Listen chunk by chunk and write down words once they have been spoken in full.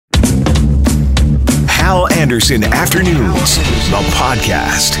Hal Anderson Afternoons, the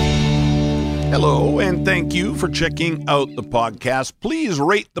podcast. Hello, and thank you for checking out the podcast. Please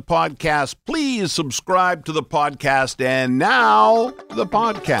rate the podcast. Please subscribe to the podcast. And now, the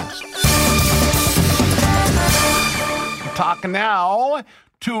podcast. Talking now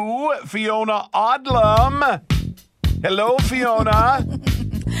to Fiona Odlum. Hello, Fiona.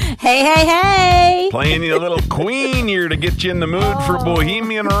 Hey. Playing you a little Queen here to get you in the mood for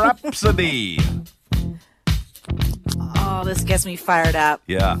Bohemian Rhapsody. Oh, this gets me fired up.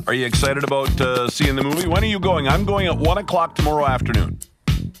 Yeah. Are you excited about seeing the movie? When are you going? I'm going at 1 o'clock tomorrow afternoon.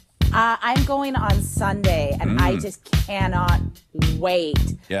 I'm going on Sunday, and I just cannot wait.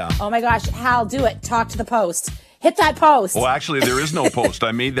 Yeah. Oh, my gosh. Hal, do it. Talk to the post. Hit that post. Well, actually, there is no post.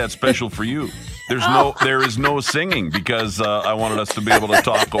 I made that special for you. There is no singing because I wanted us to be able to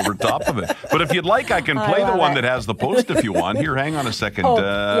talk over top of it. But if you'd like, I can play the one that has the post if you want. Here, hang on a second.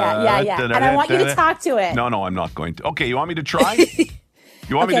 Yeah. And I want you to talk to it. No, I'm not going to. Okay, you want me to try?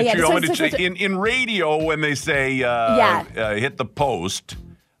 You want me to in radio when they say hit the post,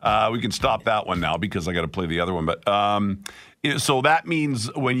 we can stop that one now because I got to play the other one. But so that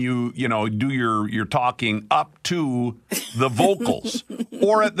means when you do your talking up to the vocals,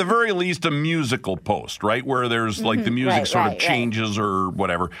 or at the very least a musical post, right, where there's like the music changes or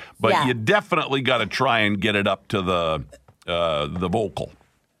whatever. But you definitely got to try and get it up to the vocal.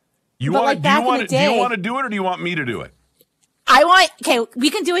 Do you want to do it, or do you want me to do it?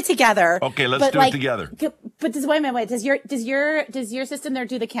 We can do it together. Okay, let's do it together. But wait a minute. Does your system there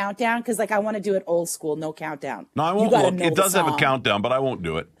do the countdown? Because I want to do it old school, no countdown. No, I won't look. It does have a countdown, but I won't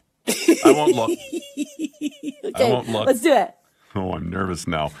do it. I won't look. Okay, I won't look. Let's do it. Oh, I'm nervous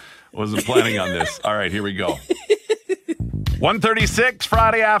now. Wasn't planning on this. All right, here we go. 1:36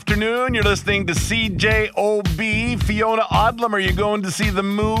 Friday afternoon. You're listening to CJOB. Fiona Odlum, are you going to see the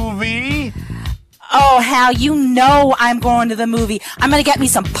movie? Oh, Hal, you know I'm going to the movie. I'm going to get me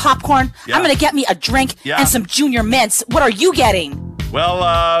some popcorn. Yeah. I'm going to get me a drink and some Junior Mints. What are you getting? Well,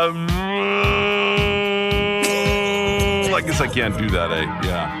 I guess I can't do that, eh?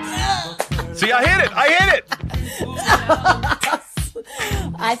 Yeah. See, I hit it.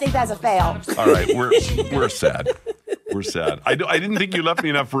 I think that's a fail. All right, we're sad. We're sad. I didn't think you left me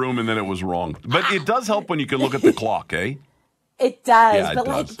enough room, and then it was wrong. But it does help when you can look at the clock, eh? It does, Yeah, but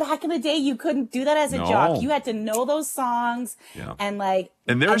like back in the day, you couldn't do that as a jock. You had to know those songs, and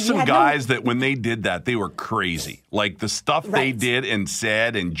there are some guys that when they did that, they were crazy. Like the stuff they did and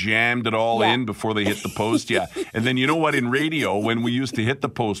said and jammed it all in before they hit the post. Yeah, and then you know what? In radio, when we used to hit the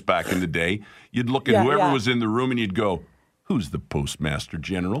post back in the day, you'd look at whoever was in the room and you'd go, "Who's the postmaster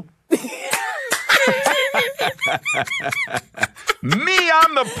general?" Me,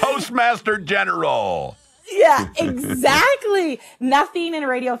 I'm the postmaster general. Yeah, exactly. Nothing in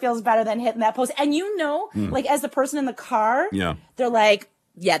radio feels better than hitting that post. And like as the person in the car, they're like,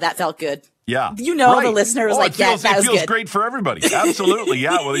 yeah, that felt good. Yeah. The listener was like, that was good. It feels great for everybody. Absolutely.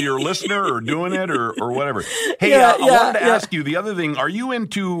 Yeah, whether you're a listener or doing it or whatever. Hey, I wanted to ask you the other thing. Are you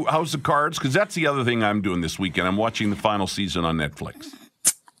into House of Cards? Because that's the other thing I'm doing this weekend. I'm watching the final season on Netflix.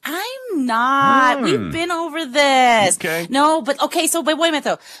 I'm not. We've been over this. Okay. No, but okay. So, wait a minute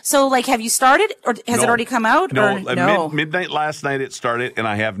though. So, have you started, or has it already come out? No. Midnight last night it started, and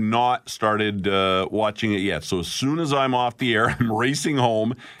I have not started watching it yet. So as soon as I'm off the air, I'm racing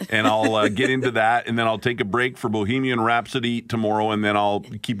home, and I'll get into that, and then I'll take a break for Bohemian Rhapsody tomorrow, and then I'll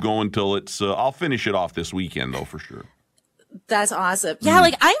keep going till it's. I'll finish it off this weekend though for sure. That's awesome. Yeah,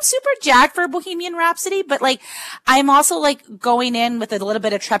 I'm super jacked for Bohemian Rhapsody, but I'm also going in with a little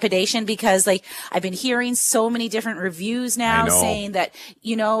bit of trepidation because I've been hearing so many different reviews now saying that,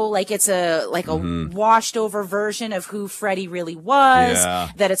 it's a washed over version of who Freddie really was,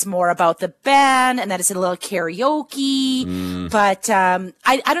 that it's more about the band and that it's a little karaoke. But, I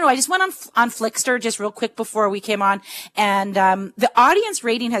don't know. I just went on Flickster just real quick before we came on, and, the audience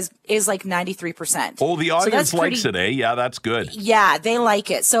rating is 93%. Oh, the audience likes it, eh? Yeah, that's good. Yeah, they like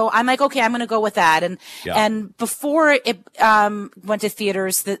it. So I'm like, okay, I'm going to go with that. And before it went to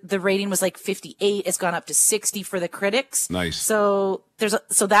theaters, the rating was 58. It's gone up to 60 for the critics. Nice. So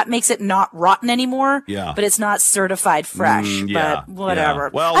so that makes it not rotten anymore. Yeah. But it's not certified fresh. But whatever. Yeah.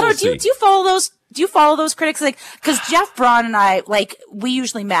 Well, I don't know. Do you follow those? Do you follow those critics? Because Jeff Braun and I, we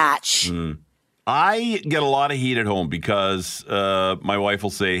usually match. I get a lot of heat at home because my wife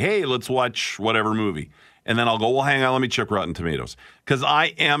will say, "Hey, let's watch whatever movie." And then I'll go, well, hang on, let me check Rotten Tomatoes. Because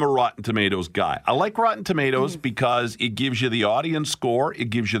I am a Rotten Tomatoes guy. I like Rotten Tomatoes because it gives you the audience score, it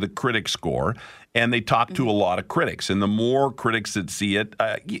gives you the critic score, and they talk to a lot of critics. And the more critics that see it,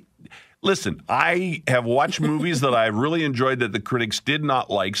 Listen, I have watched movies that I really enjoyed that the critics did not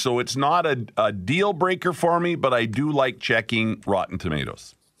like, so it's not a deal breaker for me, but I do like checking Rotten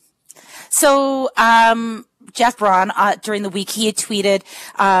Tomatoes. So, Jeff Braun, during the week, he had tweeted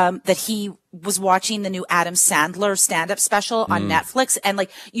that he was watching the new Adam Sandler stand-up special on Netflix. And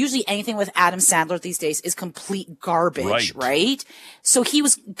like, usually anything with Adam Sandler these days is complete garbage, right? So he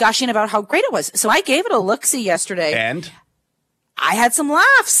was gushing about how great it was. So I gave it a look-see yesterday. And? I had some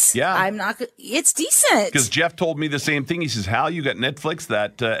laughs. Yeah. It's decent. Because Jeff told me the same thing. He says, Hal, you got Netflix,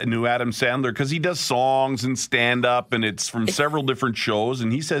 that new Adam Sandler, because he does songs and stand-up, and it's from several different shows,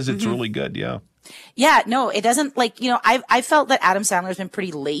 and he says it's really good, yeah. Yeah, no, it doesn't, like, you know, I felt that Adam Sandler's been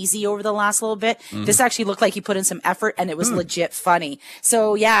pretty lazy over the last little bit. This actually looked like he put in some effort, and it was legit funny.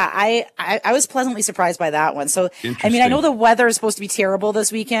 So, yeah, I was pleasantly surprised by that one. So, I mean, I know the weather is supposed to be terrible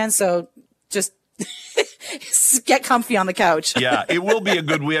this weekend, so just get comfy on the couch. Yeah, it will be a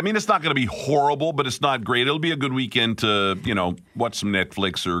good week. I mean, it's not going to be horrible, but it's not great. It'll be a good weekend to, you know, watch some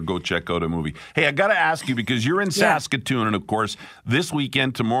Netflix or go check out a movie. Hey, I got to ask you, because you're in Saskatoon, and of course, this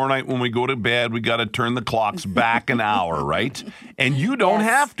weekend, tomorrow night when we go to bed, we got to turn the clocks back an hour, right? And you don't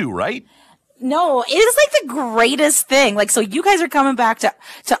have to, right? No, it is like the greatest thing. Like, so you guys are coming back to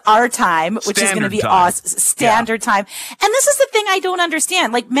our time, which is going to be awesome. Standard time. And this is the thing I don't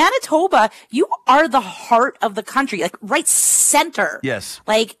understand. Like, Manitoba, you are the heart of the country, like right center. Yes.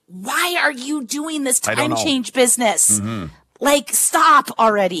 Like, why are you doing this time change business? Like, stop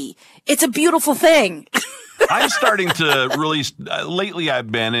already. It's a beautiful thing. I'm starting to really, lately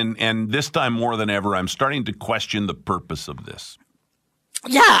I've been, and this time more than ever, I'm starting to question the purpose of this.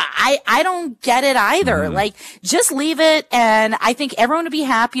 Yeah, I don't get it either. Like, just leave it, and I think everyone would be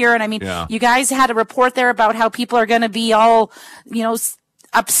happier. And I mean, you guys had a report there about how people are going to be all, you know,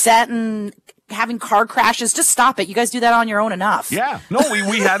 upset and having car crashes. Just stop it. You guys do that on your own enough. Yeah. No,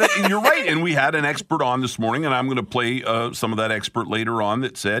 we had it, and you're right. And we had an expert on this morning, and I'm going to play some of that expert later on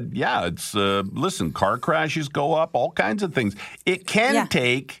that said, yeah, it's, listen, car crashes go up, all kinds of things. It can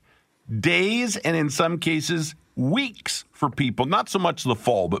take days, and in some cases, weeks for people, not so much the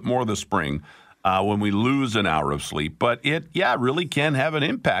fall, but more the spring, when we lose an hour of sleep. But it, really can have an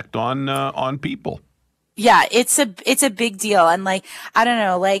impact on people. Yeah, it's a big deal. And like, I don't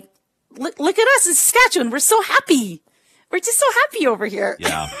know, like, look at us in Saskatchewan. We're so happy. We're just so happy over here.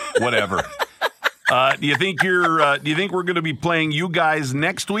 Yeah, whatever. Do you think we're going to be playing you guys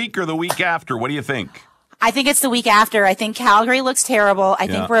next week or the week after? What do you think? I think it's the week after. I think Calgary looks terrible. I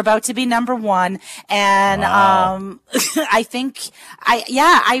think we're about to be number one. And, I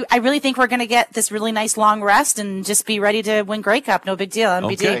really think we're going to get this really nice long rest and just be ready to win Grey Cup. No big deal.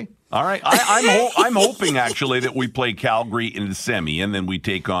 MBD. Okay. All right. I'm hoping actually that we play Calgary in the semi and then we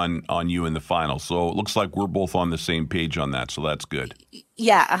take on you in the final. So it looks like we're both on the same page on that. So that's good.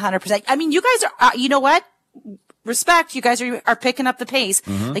 Yeah, 100%. I mean, you guys are, you know what? Respect, you guys are picking up the pace.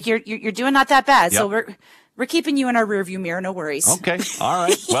 Like you're doing not that bad. So we're keeping you in our rearview mirror. No worries. Okay. All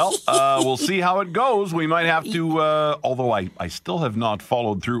right. Well, we'll see how it goes. We might have to, although I still have not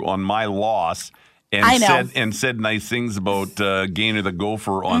followed through on my loss and said nice things about Gainer the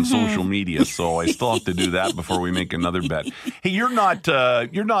Gopher on social media. So I still have to do that before we make another bet. Hey, you're not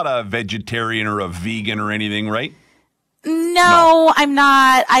a vegetarian or a vegan or anything, right? No, I'm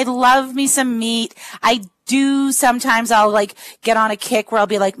not. I love me some meat. I do sometimes I'll like get on a kick where I'll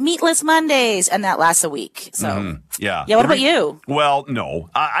be like meatless Mondays, and that lasts a week. So yeah. What about you? Well, no,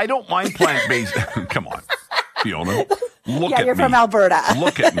 I don't mind plant-based. Come on, Fiona. Look at me. You're from Alberta.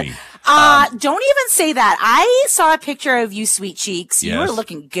 Look at me. Don't even say that. I saw a picture of you, sweet cheeks. You were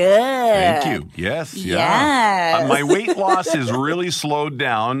looking good. Thank you. Yes. Yeah. My weight loss has really slowed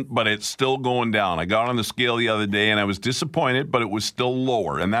down, but it's still going down. I got on the scale the other day and I was disappointed, but it was still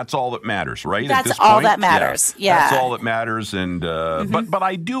lower. And that's all that matters, right? That's all that matters. Yeah. That's all that matters. And, but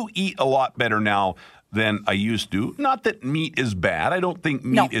I do eat a lot better now than I used to. Not that meat is bad. I don't think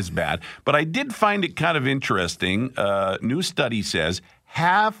meat is bad. But I did find it kind of interesting. New study says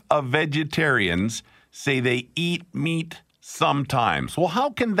half of vegetarians say they eat meat sometimes. Well, how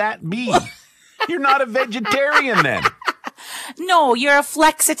can that be? You're not a vegetarian then. No, you're a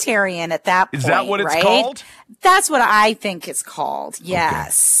flexitarian at that point. Is that what it's called? That's what I think it's called.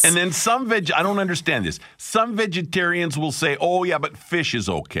 Yes. Okay. And then I don't understand this. Some vegetarians will say, "Oh yeah, but fish is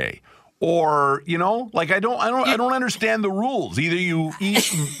okay." Or, you know, like I don't understand the rules. Either you eat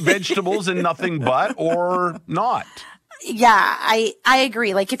vegetables and nothing but, or not. Yeah, I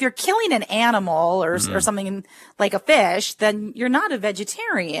agree. Like if you're killing an animal or something like a fish, then you're not a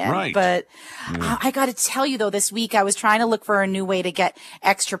vegetarian. Right. But I got to tell you though, this week I was trying to look for a new way to get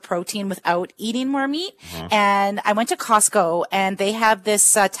extra protein without eating more meat. And I went to Costco and they have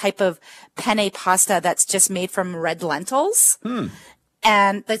this type of penne pasta that's just made from red lentils.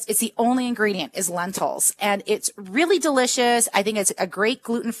 And it's the only ingredient is lentils. And it's really delicious. I think it's a great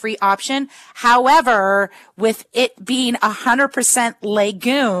gluten-free option. However, with it being 100%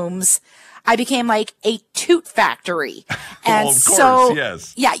 legumes, I became like a toot factory. And well, of course,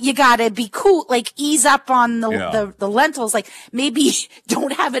 yes. Yeah, you gotta be cool, like ease up on the lentils. Like maybe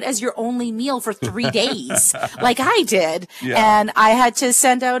don't have it as your only meal for 3 days like I did. Yeah. And I had to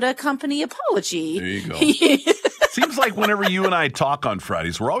send out a company apology. There you go. Seems like whenever you and I talk on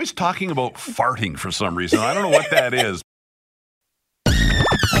Fridays, we're always talking about farting for some reason. I don't know what that is.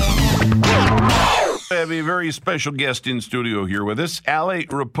 I have a very special guest in studio here with us, Ali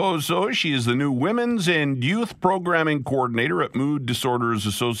Raposo. She is the new Women's and Youth Programming Coordinator at Mood Disorders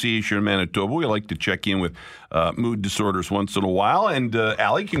Association of Manitoba. We like to check in with mood disorders once in a while. And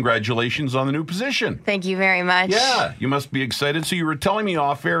Ali, congratulations on the new position. Thank you very much. Yeah, you must be excited. So you were telling me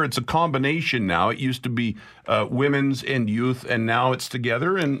off air, it's a combination now. It used to be women's and youth, and now it's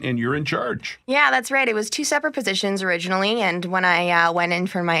together, and you're in charge. Yeah, that's right. It was 2 separate positions originally, and when I went in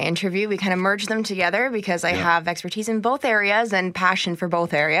for my interview, we kind of merged them together because I have expertise in both areas and passion for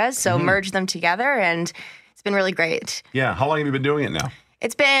both areas. So merged them together, and it's been really great. Yeah. How long have you been doing it now?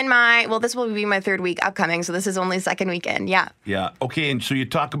 It's been this will be my 3rd week upcoming, so this is only 2nd weekend, yeah. Yeah, okay, and so you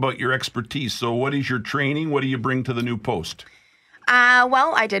talk about your expertise. So what is your training? What do you bring to the new post?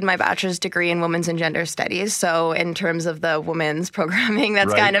 Well, I did my bachelor's degree in women's and gender studies, so in terms of the women's programming,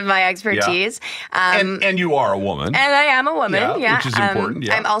 that's kind of my expertise. Yeah. And you are a woman. And I am a woman, yeah. Which is important,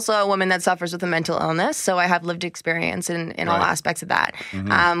 yeah. I'm also a woman that suffers with a mental illness, so I have lived experience in all aspects of that.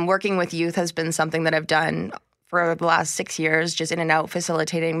 Working with youth has been something that I've done for the last 6 years, just in and out,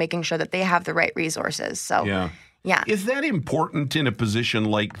 facilitating, making sure that they have the right resources. So, yeah. Is that important in a position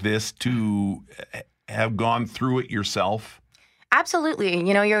like this to have gone through it yourself? Absolutely.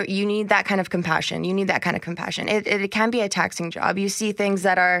 You know, you need that kind of compassion. You need that kind of compassion. It can be a taxing job. You see things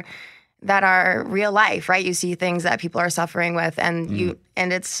that are real life, right? You see things that people are suffering with, and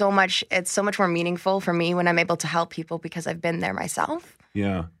it's so much more meaningful for me when I'm able to help people because I've been there myself.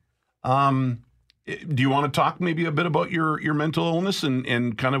 Yeah. Do you want to talk maybe a bit about your mental illness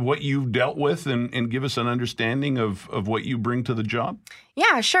and kind of what you've dealt with and give us an understanding of what you bring to the job?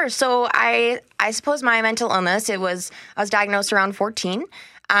 Yeah, sure. So I suppose my mental illness, I was diagnosed around 14.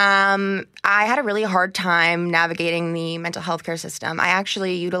 I had a really hard time navigating the mental health care system. I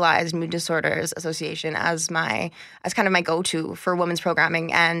actually utilized Mood Disorders Association as kind of my go-to for women's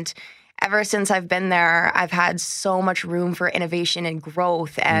programming, and ever since I've been there, I've had so much room for innovation and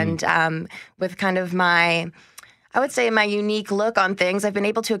growth. And with kind of my unique look on things, I've been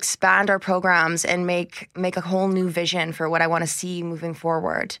able to expand our programs and make a whole new vision for what I want to see moving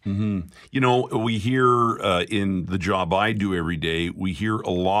forward. You know, we hear in the job I do every day, we hear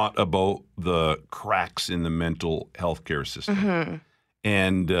a lot about the cracks in the mental health care system.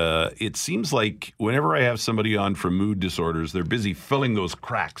 And it seems like whenever I have somebody on for mood disorders, they're busy filling those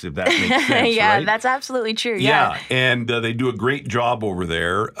cracks, if that makes sense, yeah, right? That's absolutely true. Yeah, and they do a great job over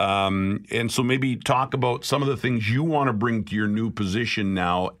there. And so maybe talk about some of the things you want to bring to your new position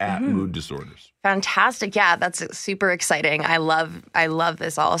now at Mood Disorders. Fantastic. Yeah, that's super exciting. I love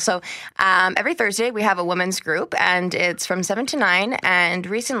this all. So every Thursday we have a women's group, and it's from 7 to 9. And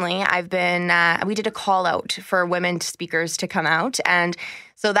recently we did a call out for women speakers to come out, and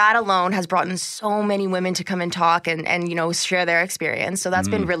so that alone has brought in so many women to come and talk and you know, share their experience. So that's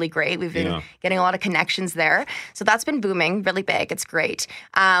been really great. We've been getting a lot of connections there. So that's been booming, really big. It's great.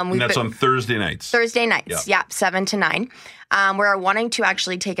 And that's on Thursday nights. Thursday nights, 7 to 9. We're wanting to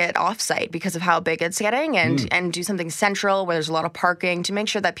actually take it off-site because of how big it's getting and do something central where there's a lot of parking to make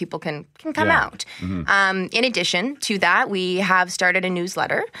sure that people can come out. In addition to that, we have started a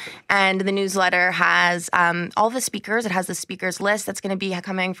newsletter, and the newsletter has all the speakers. It has the speakers list that's going to be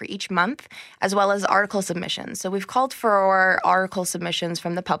coming for each month, as well as article submissions. So we've called for article submissions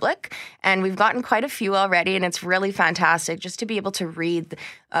from the public, and we've gotten quite a few already, and it's really fantastic just to be able to read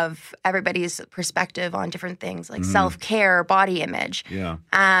of everybody's perspective on different things like self-care, body image.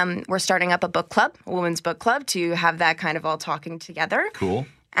 We're starting up a book club, a women's book club, to have that kind of all talking together. Cool.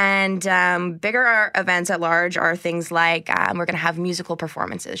 And bigger events at large are things like we're going to have musical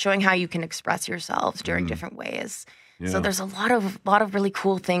performances showing how you can express yourselves during different ways. So there's a lot of really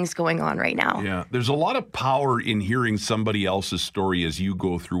cool things going on right now. Yeah, there's a lot of power in hearing somebody else's story as you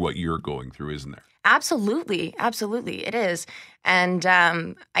go through what you're going through, isn't there? Absolutely. Absolutely. It is. And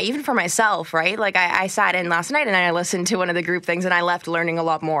even for myself, right? Like I sat in last night and I listened to one of the group things and I left learning a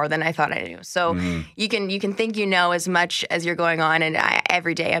lot more than I thought I knew. So you can think you know as much as you're going on. And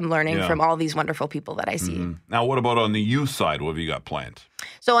every day I'm learning from all these wonderful people that I see. Now, what about on the youth side? What have you got planned?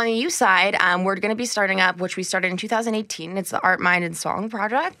 So on the youth side, we're going to be starting up, which we started in 2018. It's the Art, Mind, and Song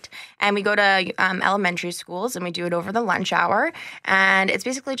Project. And we go to elementary schools and we do it over the lunch hour. And it's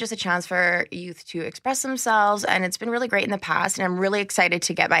basically just a chance for youth to express themselves. And it's been really great in the past. And I'm really excited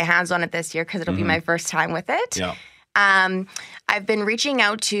to get my hands on it this year because it'll be my first time with it. Yeah. I've been reaching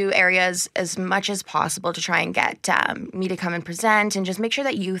out to areas as much as possible to try and get me to come and present and just make sure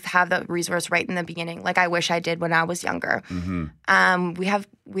that youth have the resource right in the beginning, like I wish I did when I was younger. We have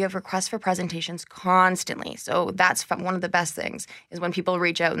requests for presentations constantly, so that's one of the best things is when people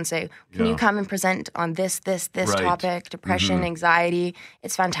reach out and say, "Can you come and present on this topic, depression, anxiety?"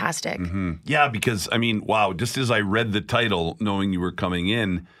 It's fantastic. Yeah, because I mean, wow! Just as I read the title, knowing you were coming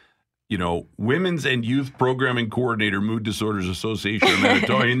in. You know, Women's and Youth Programming Coordinator, Mood Disorders Association of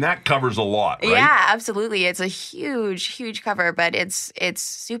Manitoba. I mean, that covers a lot, right? Yeah, absolutely. It's a huge cover, but it's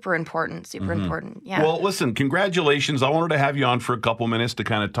super important, important. Yeah. Well, listen, congratulations. I wanted to have you on for a couple minutes to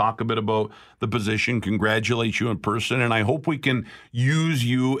kind of talk a bit about the position, congratulate you in person, and I hope we can use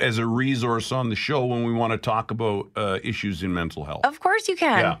you as a resource on the show when we want to talk about issues in mental health. Of course you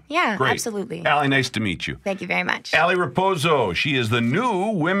can. Yeah, great. Absolutely. Allie, nice to meet you. Thank you very much. Allie Raposo. She is the new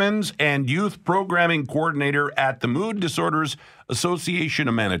Women's and Youth Programming Coordinator at the Mood Disorders Association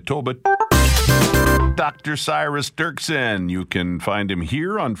of Manitoba. Dr. Cyrus Dirksen. You can find him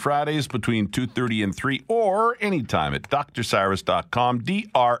here on Fridays between 2:30 and 3 or anytime at drcyrus.com,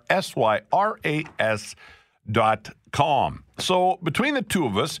 DRSYRAS.com. So between the two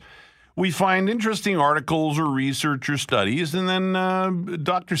of us, we find interesting articles or research or studies, and then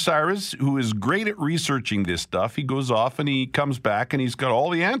Dr. Cyrus, who is great at researching this stuff, he goes off and he comes back and he's got all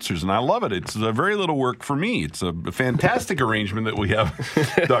the answers, and I love it. It's very little work for me. It's a fantastic arrangement that we have,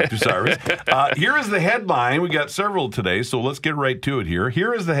 Dr. Cyrus. Here is the headline. We got several today, so let's get right to it here.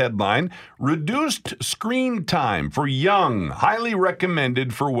 Here is the headline: Reduced screen time for young, highly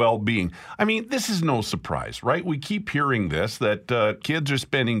recommended for well-being. I mean, this is no surprise, right? We keep hearing this, that kids are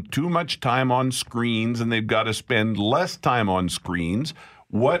spending too much time on screens and they've got to spend less time on screens.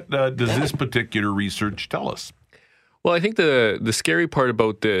 What does this particular research tell us? Well, I think the scary part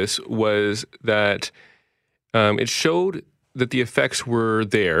about this was that it showed that the effects were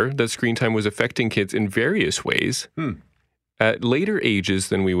there, that screen time was affecting kids in various ways at later ages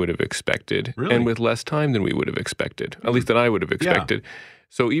than we would have expected, and with less time than we would have expected, at least than I would have expected. Yeah.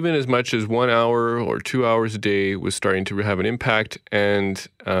 So even as much as 1 hour or 2 hours a day was starting to have an impact, and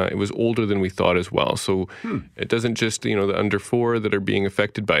it was older than we thought as well. So it doesn't just, the under 4 that are being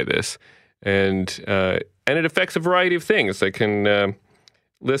affected by this. And it affects a variety of things. I can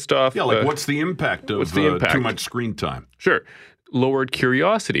list off. Yeah, like what's the impact of too much screen time? Sure. Lowered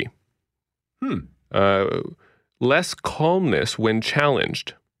curiosity. Less calmness when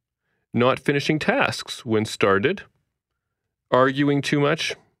challenged. Not finishing tasks when started. Arguing too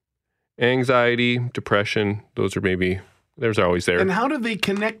much, anxiety, depression, those are always there. And how do they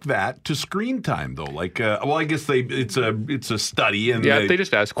connect that to screen time, though? Like, I guess it's a study. And they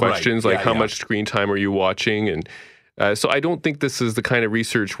just ask questions how much screen time are you watching? And so I don't think this is the kind of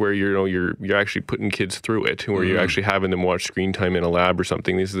research where you're actually putting kids through it, where you're actually having them watch screen time in a lab or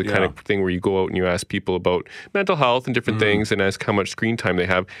something. This is the kind of thing where you go out and you ask people about mental health and different things and ask how much screen time they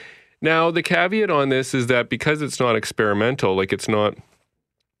have. Now, the caveat on this is that because it's not experimental, they're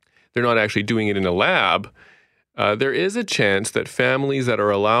not actually doing it in a lab, there is a chance that families that are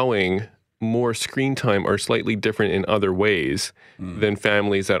allowing more screen time are slightly different in other ways than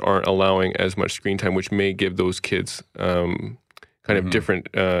families that aren't allowing as much screen time, which may give those kids kind of different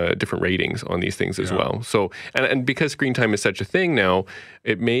ratings on these things as well. So, and because screen time is such a thing now,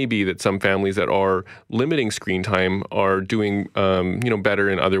 it may be that some families that are limiting screen time are doing, better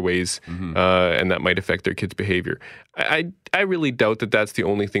in other ways, and that might affect their kids' behavior. I really doubt that that's the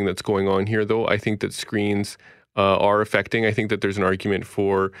only thing that's going on here, though. I think that screens are affecting. I think that there's an argument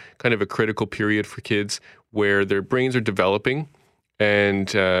for kind of a critical period for kids where their brains are developing.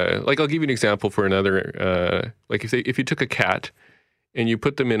 And I'll give you an example for another. If you took a cat and you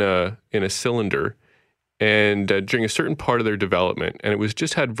put them in a cylinder, and during a certain part of their development, and it was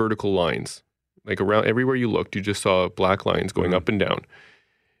just had vertical lines, like around everywhere you looked, you just saw black lines going up and down.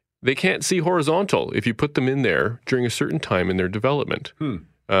 They can't see horizontal if you put them in there during a certain time in their development.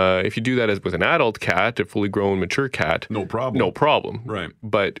 If you do that with an adult cat, a fully grown, mature cat, no problem. Right.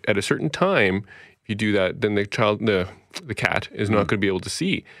 But at a certain time, if you do that, then the cat is not going to be able to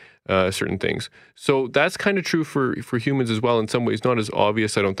see. certain things. So that's kind of true for humans as well in some ways. Not as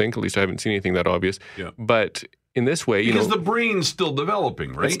obvious, I don't think. At least I haven't seen anything that obvious. Yeah. But in this way, because the brain's still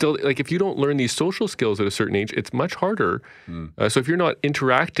developing, right? It's still, like, if you don't learn these social skills at a certain age, it's much harder. So if you're not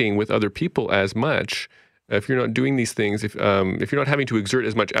interacting with other people as much, if you're not doing these things, if you're not having to exert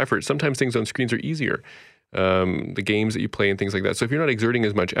as much effort, sometimes things on screens are easier. The games that you play and things like that. So if you're not exerting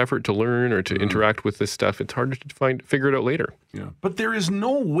as much effort to learn or to interact with this stuff, it's harder to figure it out later. Yeah. But there is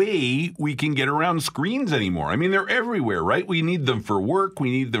no way we can get around screens anymore. I mean, they're everywhere, right? We need them for work.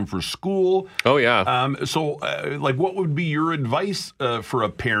 We need them for school. Oh, yeah. So what would be your advice for a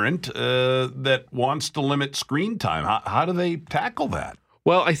parent that wants to limit screen time? How do they tackle that?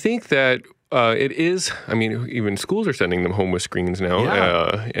 Well, I think that it is, I mean, even schools are sending them home with screens now,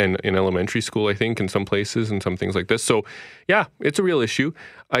 and in elementary school, I think, in some places and some things like this. So, yeah, it's a real issue.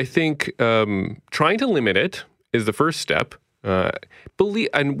 I think trying to limit it is the first step.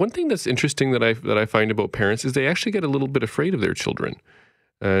 And one thing that's interesting that I find about parents is they actually get a little bit afraid of their children.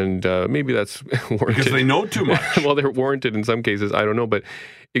 And maybe that's warranted. Because they know too much. Well, they're warranted in some cases. I don't know. But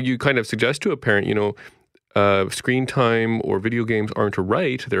if you kind of suggest to a parent, screen time or video games aren't a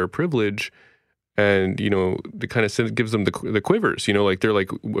right, they're a privilege. And, it kind of gives them the quivers, like they're like,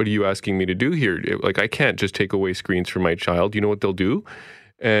 what are you asking me to do here? Like, I can't just take away screens from my child. You know what they'll do?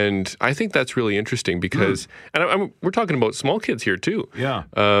 And I think that's really interesting because, and we're talking about small kids here too. Yeah.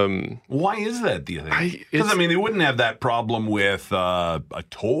 Why is that, do you think? Because, they wouldn't have that problem with a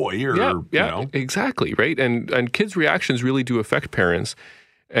toy or, exactly, right? And kids' reactions really do affect parents.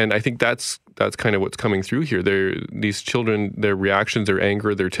 And I think that's kind of what's coming through here. These children, their reactions, their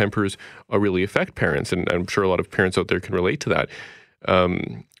anger, their tempers really affect parents. And I'm sure a lot of parents out there can relate to that.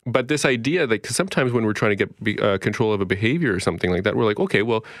 But this idea that, because sometimes when we're trying to get control of a behavior or something like that, we're like, okay,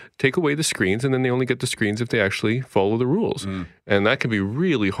 well, take away the screens, and then they only get the screens if they actually follow the rules. And that can be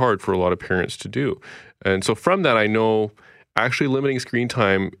really hard for a lot of parents to do. And so from that, I know actually limiting screen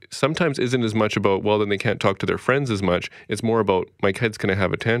time sometimes isn't as much about, well, then they can't talk to their friends as much. It's more about, my kid's going to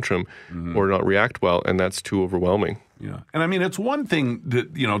have a tantrum or not react well, and that's too overwhelming. Yeah. And it's one thing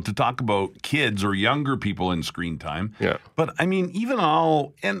that, to talk about kids or younger people in screen time. Yeah. But even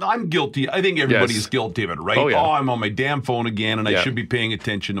and I'm guilty. I think everybody's guilty of it, right? Oh, yeah. I'm on my damn phone again and I should be paying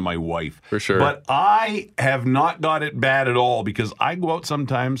attention to my wife. For sure. But I have not got it bad at all because I go out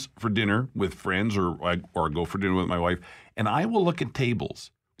sometimes for dinner with friends or go for dinner with my wife, and I will look at tables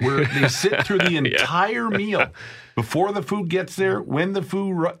where they sit through the entire meal before the food gets there, when the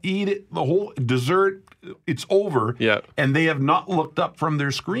food, eat it, the whole dessert, it's over, and they have not looked up from their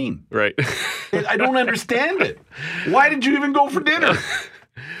screen. Right. I don't understand it. Why did you even go for dinner?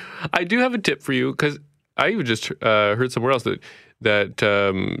 I do have a tip for you, because I even just heard somewhere else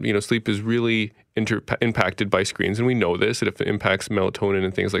that sleep is really impacted by screens, and we know this. It impacts melatonin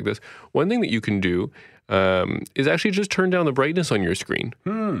and things like this. One thing that you can do is actually just turn down the brightness on your screen.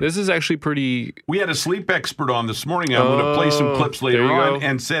 This is actually pretty... We had a sleep expert on this morning. I'm going to play some clips later on,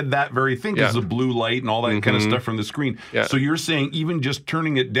 and said that very thing, because the blue light and all that kind of stuff from the screen. Yeah. So you're saying even just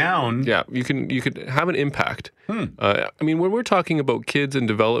turning it down... Yeah, you could have an impact. When we're talking about kids and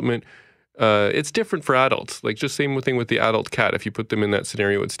development, it's different for adults. Like, just same thing with the adult cat. If you put them in that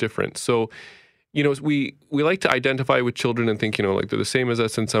scenario, it's different. So... we like to identify with children and think, like they're the same as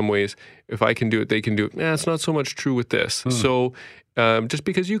us in some ways. If I can do it, they can do it. It's not so much true with this. So just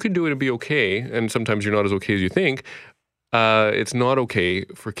because you can do it and be okay, and sometimes you're not as okay as you think, it's not okay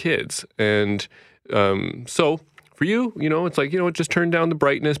for kids. And so for you, it's like, just turn down the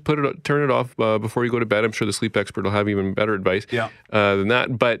brightness, turn it off before you go to bed. I'm sure the sleep expert will have even better advice than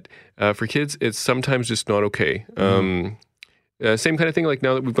that. But for kids, it's sometimes just not okay. Same kind of thing, like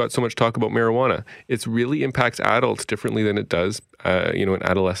now that we've got so much talk about marijuana, it really impacts adults differently than it does, an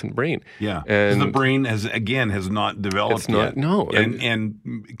adolescent brain. Yeah, and the brain has not developed yet. No.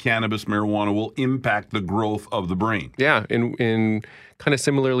 And cannabis, marijuana will impact the growth of the brain. Yeah, in kind of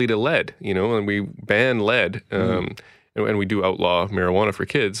similarly to lead, and we ban lead, and we do outlaw marijuana for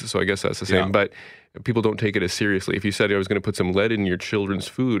kids, so I guess that's the same. But people don't take it as seriously. If you said I was going to put some lead in your children's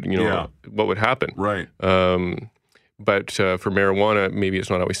food, what would happen? Right. But for marijuana, maybe it's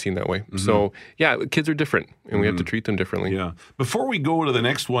not always seen that way. So, kids are different, and we have to treat them differently. Yeah. Before we go to the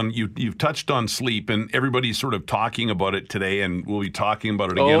next one, you've touched on sleep, and everybody's sort of talking about it today, and we'll be talking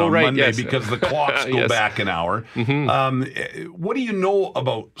about it again on Monday because the clocks go back an hour. What do you know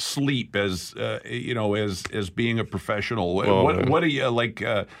about sleep as being a professional? What do you like?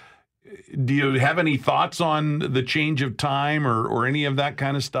 Do you have any thoughts on the change of time or any of that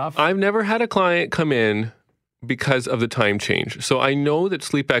kind of stuff? I've never had a client come in because of the time change. So I know that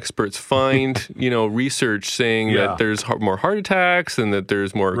sleep experts find, research saying that there's more heart attacks and that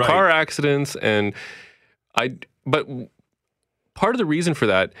there's more car accidents. But part of the reason for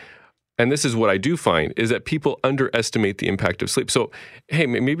that, and this is what I do find, is that people underestimate the impact of sleep. So, hey,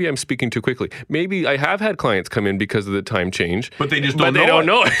 maybe I'm speaking too quickly. Maybe I have had clients come in because of the time change. But they just don't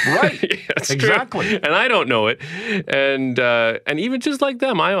know it. Right. Exactly. True. And I don't know it. And even just like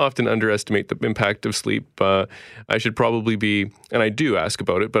them, I often underestimate the impact of sleep. I should probably be, and I do ask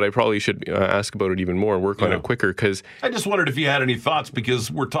about it, but I probably should ask about it even more and work on it quicker. Because I just wondered if you had any thoughts, because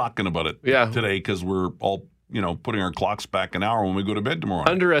we're talking about it today, because we're all putting our clocks back an hour when we go to bed tomorrow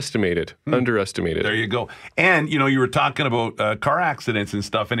night. Underestimated. There you go. And, you were talking about car accidents and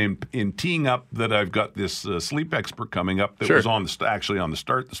stuff, and in teeing up that I've got this sleep expert coming up that was actually on the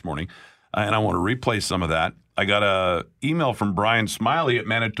start this morning, and I want to replay some of that. I got an email from Brian Smiley at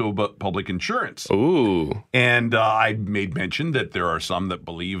Manitoba Public Insurance. Ooh. And I made mention that there are some that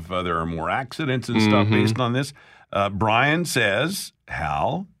believe there are more accidents and stuff based on this. Brian says,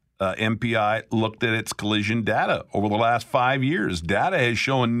 Hal, MPI looked at its collision data over the last 5 years. Data has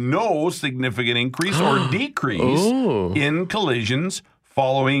shown no significant increase or decrease in collisions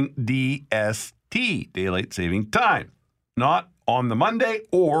following DST, Daylight Saving Time, not on the Monday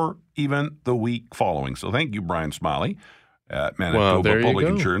or even the week following. So thank you, Brian Smiley at Manitoba Public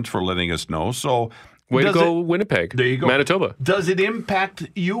Insurance, for letting us know. So way to go, Winnipeg. There you go. Manitoba. Does it impact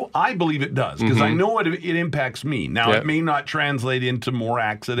you? I believe it does, because I know it impacts me. Now, it may not translate into more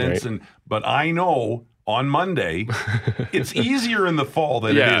accidents, but I know on Monday, it's easier in the fall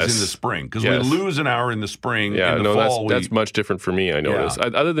than it is in the spring, because we lose an hour in the spring. Yeah, in the fall, that's much different for me, I notice.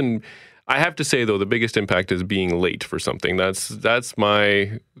 Other than, I have to say, though, the biggest impact is being late for something. That's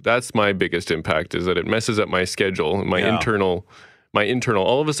my biggest impact, is that it messes up my schedule, my internal.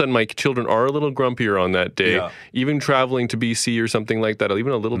 All of a sudden, my children are a little grumpier on that day. Yeah. Even traveling to BC or something like that,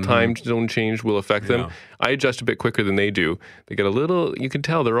 even a little time zone change will affect them. I adjust a bit quicker than they do. They get a little, you can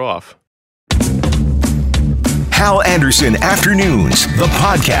tell they're off. Hal Anderson Afternoons, the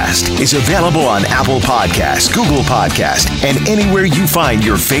podcast, is available on Apple Podcasts, Google Podcasts, and anywhere you find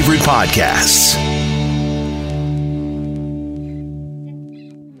your favorite podcasts.